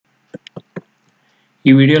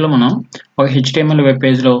ఈ వీడియోలో మనం ఒక HTML వెబ్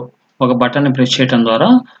పేజ్లో ఒక బటన్ని ప్రెస్ చేయడం ద్వారా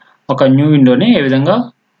ఒక న్యూ విండోని ఏ విధంగా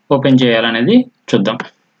ఓపెన్ చేయాలనేది చూద్దాం.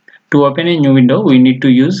 To open a new window, we need to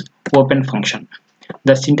use open function.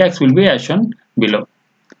 The syntax will be as shown below.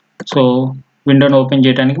 So విండోని open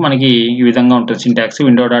చేయడానికి మనకి ఈ విధంగా ఉంటుంది syntax.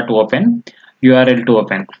 window.open, URL to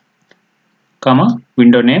open, comma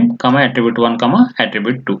window name, comma attribute1,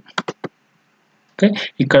 attribute2. Okay,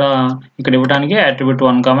 ఇక్కడ ఇవ్వడానికి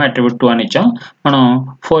attribute1, attribute2 అని ఇచ్చాం. మనం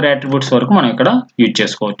 4 attributes వరకు మనం ఇక్కడ యూజ్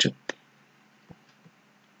చేసుకోవచ్చు.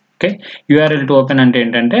 ఓకే, URL to open అంటే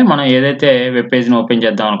ఏంటంటే మనం ఏదైతే వెబ్ పేజ్ని ఓపెన్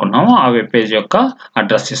చేద్దాం అనుకుంటున్నామో ఆ వెబ్ పేజ్ యొక్క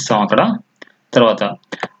అడ్రస్ ఇస్తాం అక్కడ. తర్వాత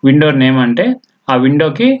విండో నేమ్ అంటే ఆ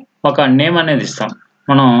విండోకి ఒక నేమ్ అనేది ఇస్తాం.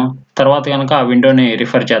 మనం తర్వాత కనుక ఆ విండోని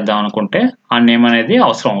రిఫర్ చేద్దాం అనుకుంటే ఆ నేమ్ అనేది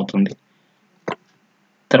అవసరం అవుతుంది.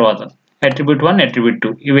 తర్వాత attribute1, attribute2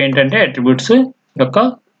 ఇవి ఏంటంటే అట్రిబ్యూట్స్ యొక్క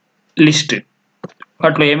లిస్ట్.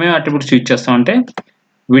 వాటిలో ఏమేమి అట్రిబ్యూట్స్ యూజ్ చేస్తామంటే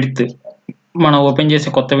విడ్త్, మనం ఓపెన్ చేసే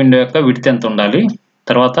కొత్త విండో యొక్క విడ్త్ ఎంత ఉండాలి,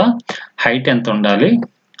 తర్వాత హైట్ ఎంత ఉండాలి,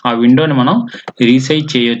 ఆ విండోని మనం రీసైజ్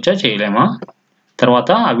చేయొచ్చా చేయలేమా,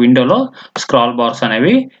 తర్వాత ఆ విండోలో స్క్రాల్ బార్స్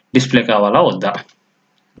అనేవి డిస్ప్లే కావాలా వద్దా.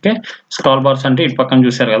 ఓకే, స్క్రాల్ బార్స్ అంటే ఇటు పక్కన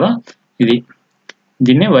చూసారు కదా,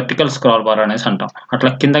 దీన్ని వర్టికల్ స్క్రాల్ బార్ అనేసి అంటాం. అట్లా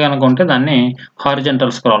కింద కనుక ఉంటే దాన్ని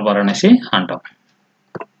హారిజంటల్ స్క్రాల్ బార్ అనేసి అంటాం.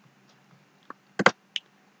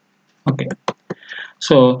 ఓకే,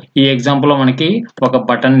 సో ఈ ఎగ్జాంపుల్లో మనకి ఒక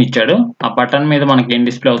బటన్ ఇచ్చాడు. ఆ బటన్ మీద మనకి ఏం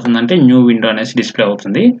డిస్ప్లే అవుతుందంటే న్యూ విండో అనేసి డిస్ప్లే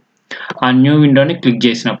అవుతుంది. ఆ న్యూ విండోని క్లిక్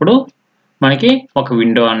చేసినప్పుడు మనకి ఒక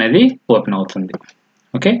విండో అనేది ఓపెన్ అవుతుంది.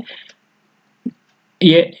 ఓకే,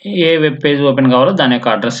 ఏ వెబ్ పేజ్ ఓపెన్ కావాలో దాని యొక్క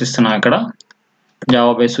అడ్రస్ ఇస్తున్నాం. ఇక్కడ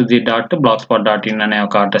java.sudhir.blogspot.in అనే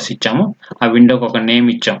ఒక అడ్రస్ ఇచ్చాము. ఆ విండోకి ఒక నేమ్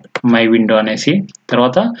ఇచ్చాం, మై విండో అనేసి.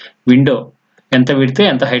 తర్వాత విండో ఎంత విడ్త్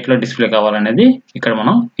ఎంత హైట్లో డిస్ప్లే కావాలనేది ఇక్కడ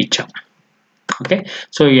మనం ఇచ్చాం. ఓకే,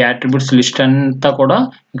 సో ఈ అట్రిబ్యూట్స్ లిస్ట్ అంతా కూడా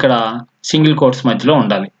ఇక్కడ సింగిల్ కోట్స్ మధ్యలో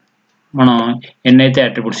ఉండాలి. మనం ఎన్నైతే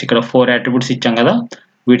అట్రిబ్యూట్స్ ఇక్కడ 4 అట్రిబ్యూట్స్ ఇచ్చాం కదా,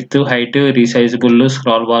 విడ్త్, హైట్, రీసైజబుల్,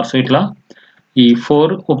 స్క్రాల్ బార్స్, ఇట్లా ఈ 4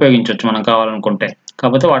 ఉపయోగించవచ్చు మనం కావాలనుకుంటే.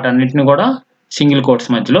 కాకపోతే వాటన్నిటిని కూడా సింగిల్ కోట్స్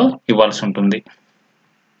మధ్యలో ఇవ్వాల్సి ఉంటుంది.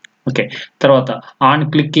 ఓకే, తర్వాత ఆన్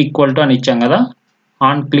క్లిక్ ఈక్వల్ టు అని ఇచ్చాం కదా,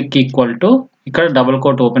 ఆన్ క్లిక్ ఈక్వల్ టు ఇక్కడ డబుల్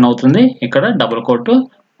కోట్ ఓపెన్ అవుతుంది, ఇక్కడ డబుల్ కోట్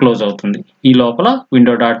క్లోజ్ అవుతుంది. ఈ లోపల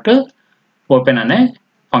window.open అనే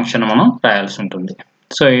ఫంక్షన్ మనం రాయాల్సి ఉంటుంది.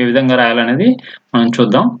 సో ఏ విధంగా రాయాలనేది మనం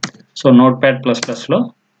చూద్దాం. సో notepad++లో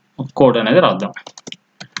కోడ్ అనేది రాద్దాం.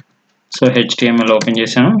 సో HTML ఓపెన్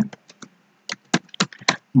చేశాను,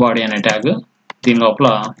 బాడీ అనే ట్యాగ్, దీని లోపల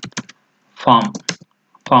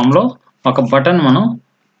ఫామ్లో ఒక బటన్ మనం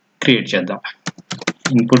క్రియేట్ చేద్దాం.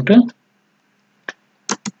 Input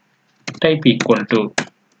type equal to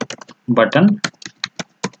button.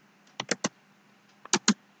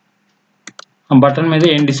 ఆ బటన్ మీద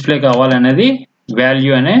ఏం డిస్ప్లే కావాలనేది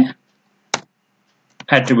వాల్యూ అనే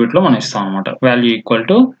అట్రిబ్యూట్లో మనం ఇస్తాం అనమాట. Value equal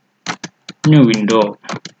to new window.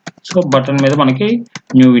 So button మీద మనకి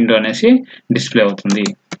న్యూ విండో అనేసి డిస్ప్లే అవుతుంది.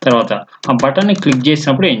 తర్వాత ఆ బటన్ని క్లిక్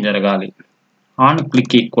చేసినప్పుడు ఏం జరగాలి, on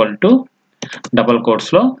click equal to double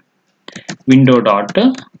కోట్స్లో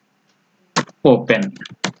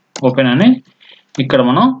window.open అని ఇక్కడ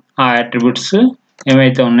మనం ఆ అట్రిబ్యూట్స్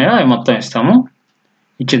ఏమైతే ఉన్నాయో అవి మొత్తం ఇస్తాము.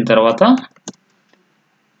 ఇచ్చిన తర్వాత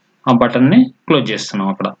ఆ బటన్ని క్లోజ్ చేస్తున్నాం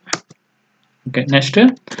అక్కడ. ఓకే, నెక్స్ట్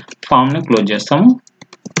ఫామ్ని క్లోజ్ చేస్తాము,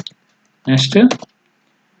 నెక్స్ట్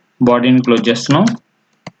బాడీని క్లోజ్ చేస్తున్నాం,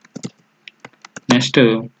 నెక్స్ట్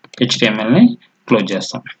HTMLని క్లోజ్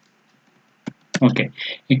చేస్తాం. ఓకే,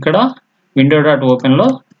 ఇక్కడ window.openలో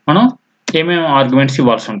మనం ఏమేమి ఆర్గ్యుమెంట్స్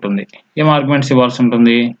ఇవ్వాల్సి ఉంటుంది.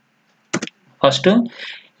 ఫస్ట్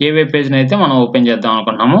ఏ వెబ్ పేజ్ని అయితే మనం ఓపెన్ చేద్దాం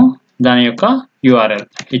అనుకున్నామో దాని యొక్క URL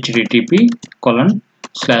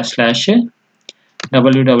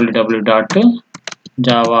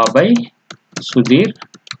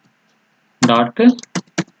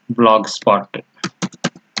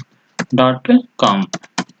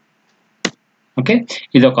ఓకే,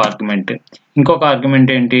 ఇది ఒక ఆర్గ్యుమెంట్. ఇంకొక ఆర్గ్యుమెంట్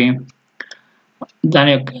ఏంటి,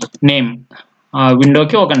 దాని యొక్క నేమ్, ఆ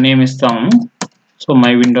విండోకి ఒక నేమ్ ఇస్తాము. సో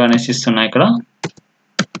మై విండో అనేసి ఇస్తున్నా ఇక్కడ.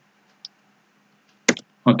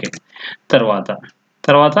 ఓకే,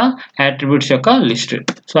 తర్వాత అట్రిబ్యూట్స్ యొక్క లిస్ట్.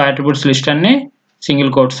 సో అట్రిబ్యూట్స్ లిస్ట్ అన్ని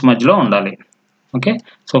సింగిల్ కోట్స్ మధ్యలో ఉండాలి. ఓకే,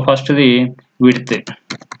 సో ఫస్ట్ది విడ్త్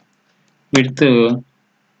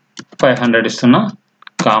 500 ఇస్తున్నా,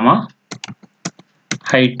 కామా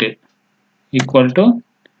హైట్ ఈక్వల్ టు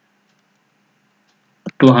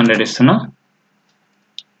 200 ఇస్తున్నా,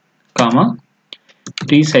 comma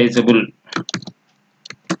రీసైజబుల్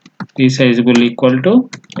equal to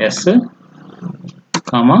S,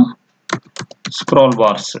 comma scroll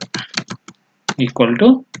bars equal to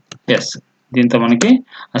S. దీంతో మనకి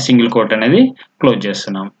ఆ సింగిల్ కోట్ అనేది క్లోజ్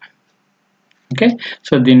చేస్తున్నాం. ఓకే,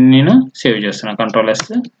 సో దీన్ని నేను సేవ్ చేస్తున్నా, Ctrl+S.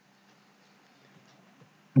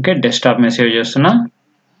 ఓకే, డెస్క్టాప్ మీద సేవ్ చేస్తున్నా.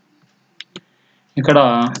 ఇక్కడ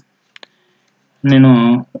నేను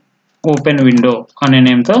ఓపెన్ విండో అనే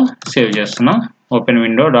నేమ్తో సేవ్ చేస్తున్నా, ఓపెన్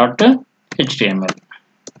window.html.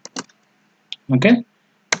 Okay,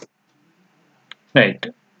 right.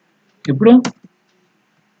 ఇప్పుడు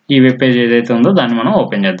ఈ వెబ్ పేజ్ ఏదైతే ఉందో దాన్ని మనం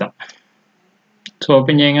ఓపెన్ చేద్దాం. సో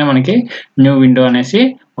ఓపెన్ చేయగానే మనకి న్యూ విండో అనేసి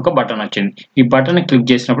ఒక బటన్ వచ్చింది. ఈ బటన్ని క్లిక్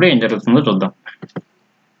చేసినప్పుడు ఏం జరుగుతుందో చూద్దాం.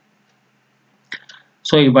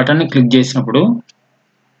 సో ఈ బటన్ని క్లిక్ చేసినప్పుడు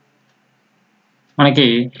మనకి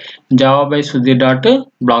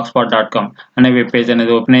java-by-sudhir.blogspot.com అనే వెబ్ పేజ్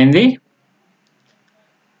అనేది ఓపెన్ అయింది.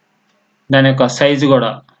 దాని యొక్క సైజు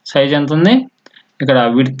కూడా, సైజ్ ఎంత ఉంది ఇక్కడ,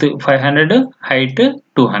 విడ్త్ 500, హైట్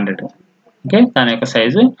 200. ఓకే, దాని యొక్క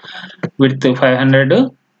సైజు విడ్త్ 500,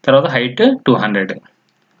 తర్వాత హైట్ 200.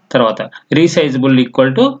 తర్వాత రీసైజబుల్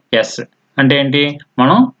ఈక్వల్ టు ఎస్ అంటే ఏంటి,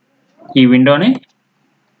 మనం ఈ విండోని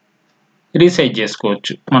రీసైజ్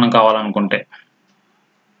చేసుకోవచ్చు మనం కావాలనుకుంటే.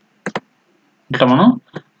 ఇట్లా మనం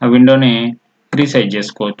ఆ విండోని రీసైజ్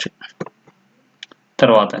చేసుకోవచ్చు.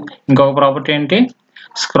 తర్వాత ఇంకొక ప్రాపర్టీ ఏంటి,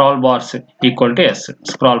 scroll bars equal to yes.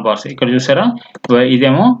 Scroll bars ఇక్కడ చూసారా,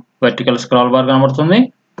 ఇదేమో వర్టికల్ స్క్రాల్ బార్ కనబడుతుంది,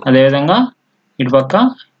 అదేవిధంగా ఇటు పక్క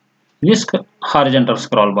ఇది horizontal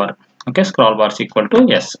scroll bar. Okay, scroll bars equal to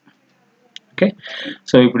yes. Okay,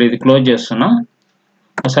 so ఇప్పుడు ఇది క్లోజ్ చేస్తున్నా.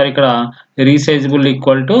 ఒకసారి ఇక్కడ రీసైజబుల్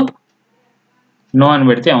ఈక్వల్ టు నో అని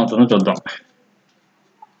పెడితే ఏమవుతుందో చూద్దాం.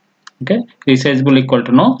 Okay, రీసైజబుల్ equal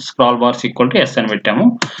to know, scroll bars equal to yes అని పెట్టాము.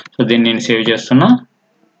 సో దీన్ని నేను సేవ్ చేస్తున్నా,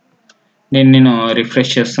 దీన్ని నేను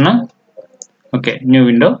రిఫ్రెష్ చేస్తున్నా. ఓకే, న్యూ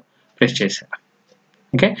విండో ప్రెస్ చేశాను.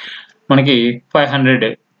 ఓకే, మనకి 500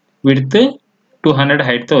 విడ్త్ 200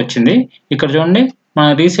 హైట్తో వచ్చింది. ఇక్కడ చూడండి,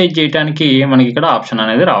 మనం రీసైజ్ చేయడానికి మనకి ఇక్కడ ఆప్షన్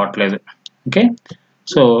అనేది రావట్లేదు. ఓకే,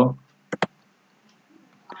 సో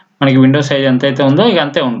మనకి విండో సైజ్ ఎంతైతే ఉందో ఇక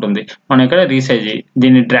అంతే ఉంటుంది. మనం ఇక్కడ రీసైజ్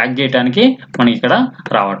దీన్ని డ్రాగ్ చేయడానికి మనకి ఇక్కడ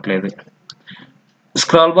రావట్లేదు.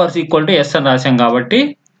 Scroll bars equal to yes అని రాసాం కాబట్టి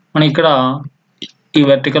మనకి ఇక్కడ ఈ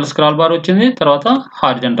వర్టికల్ స్క్రాల్ బార్ వచ్చింది, తర్వాత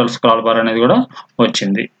హారిజంటల్ స్క్రాల్ బార్ అనేది కూడా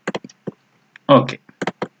వచ్చింది. ఓకే,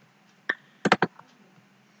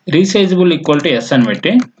 రీసైజబుల్ ఈక్వల్ టు ఎస్ అని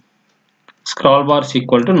పెట్టి scroll bars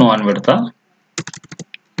equal to know అని పెడతా.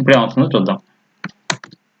 ఇప్పుడు ఏమవుతుందో చూద్దాం.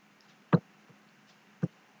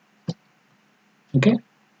 ఓకే,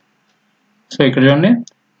 సో ఇక్కడ చూడండి,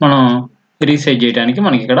 మనం రీసైజ్ చేయడానికి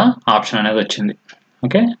మనకి ఇక్కడ ఆప్షన్ అనేది వచ్చింది.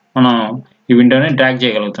 ఓకే, మనం ఈ విండోని డ్రాగ్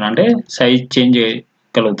చేయగలుగుతున్నాం, అంటే సైజ్ చేంజ్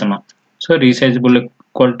చేయగలుగుతున్నాం. సో రీసైజబుల్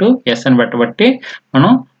ఈక్వల్ టు ఎస్ అని పెట్టబట్టి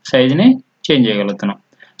మనం సైజ్ని చేంజ్ చేయగలుగుతున్నాం.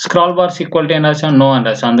 స్క్రాల్ బార్స్ ఈక్వల్ టు ఏం రాసాం, నో అని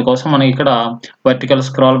రాసాం, అందుకోసం మనకి ఇక్కడ వర్టికల్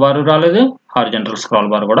స్క్రాల్ బార్ రాలేదు, హారిజంటల్ స్క్రాల్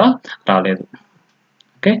బార్ కూడా రాలేదు.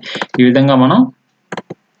 ఓకే, ఈ విధంగా మనం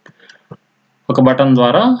ఒక బటన్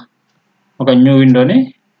ద్వారా ఒక న్యూ విండోని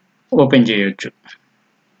ఓపెన్ చేయొచ్చు.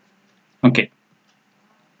 ఓకే,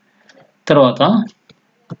 తర్వాత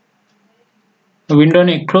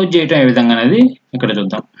విండోని క్లోజ్ చేయడం ఏ విధంగా అనేది ఇక్కడ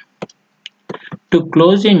చూద్దాం. To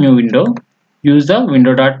close a new window, use the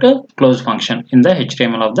window.close function in the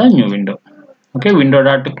HTML of the new window. Okay,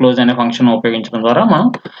 window.close అనే ఫంక్షన్ ఉపయోగించడం ద్వారా మనం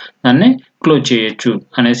దాన్ని క్లోజ్ చేయొచ్చు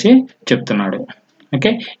అనేసి చెప్తున్నాడు.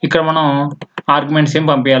 ఓకే, ఇక్కడ మనం ఆర్గ్యుమెంట్స్ ఏం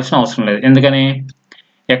పంపించాల్సిన అవసరం లేదు, ఎందుకని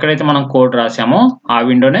ఎక్కడైతే మనం కోడ్ రాసామో ఆ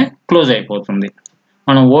విండోనే క్లోజ్ అయిపోతుంది.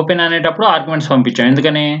 మనం ఓపెన్ అనేటప్పుడు ఆర్గ్యుమెంట్స్ పంపించాం,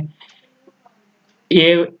 ఎందుకని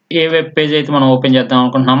ఏ వెబ్ పేజ్ అయితే మనం ఓపెన్ చేద్దాం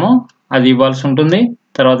అనుకుంటున్నామో అది ఇవ్వాల్సి ఉంటుంది.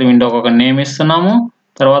 తర్వాత విండోకి ఒక నేమ్ ఇస్తున్నాము,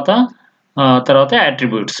 తర్వాత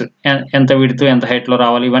అట్రిబ్యూట్స్ ఎంత విడ్త్ ఎంత హైట్లో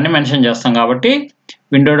రావాలి ఇవన్నీ మెన్షన్ చేస్తాం. కాబట్టి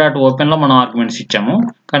window.openలో మనం ఆర్గ్యుమెంట్స్ ఇచ్చాము,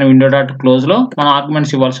 కానీ window.closeలో మనం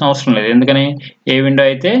ఆర్గ్యుమెంట్స్ ఇవ్వాల్సిన అవసరం లేదు, ఎందుకని ఏ విండో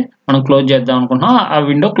అయితే మనం క్లోజ్ చేద్దాం అనుకుంటున్నామో ఆ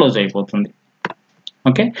విండో క్లోజ్ అయిపోతుంది.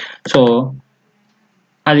 ఓకే, సో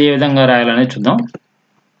అది ఏ విధంగా రాయాలనేది చూద్దాం.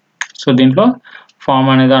 సో దీంట్లో ఫామ్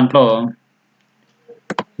అనే దాంట్లో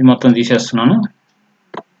ఇది మొత్తం తీసేస్తున్నాను.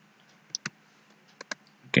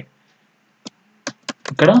 ఓకే,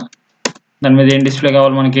 ఇక్కడ దాని మీద ఏం డిస్ప్లే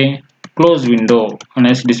కావాలి, మనకి క్లోజ్ విండో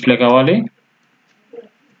అనేసి డిస్ప్లే కావాలి.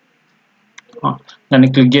 దాన్ని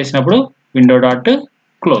క్లిక్ చేసినప్పుడు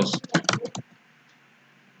window.close.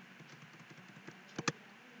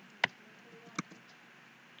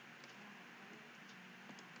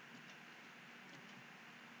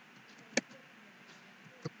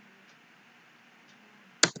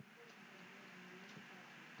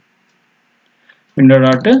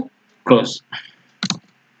 window.close.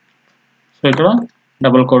 సో ఇక్కడ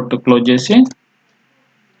డబుల్ కోట్ క్లోజ్ చేసి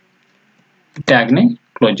ట్యాగ్ని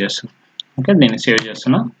క్లోజ్ చేస్తున్నాం. ఓకే, దీన్ని సేవ్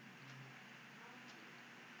చేస్తున్నా.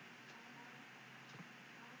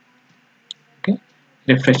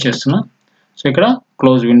 రిఫ్రెష్ చేస్తున్నా. సో ఇక్కడ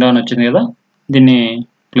క్లోజ్ విండో అని వచ్చింది కదా, దీన్ని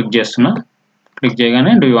క్లిక్ చేస్తున్నా. క్లిక్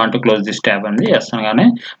చేయగానే do you want to close this tab అనేది చేస్తాగానే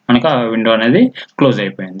మనకు ఆ విండో అనేది క్లోజ్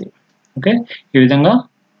అయిపోయింది. ఓకే, ఈ విధంగా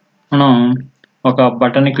మనం ఒక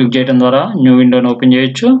బటన్ని క్లిక్ చేయడం ద్వారా న్యూ విండోని ఓపెన్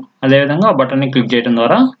చేయొచ్చు. అదేవిధంగా ఆ బటన్ని క్లిక్ చేయడం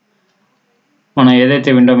ద్వారా మనం ఏదైతే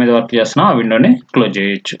విండో మీద వర్క్ చేస్తున్నామో ఆ విండోని క్లోజ్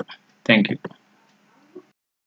చేయొచ్చు. Thank you.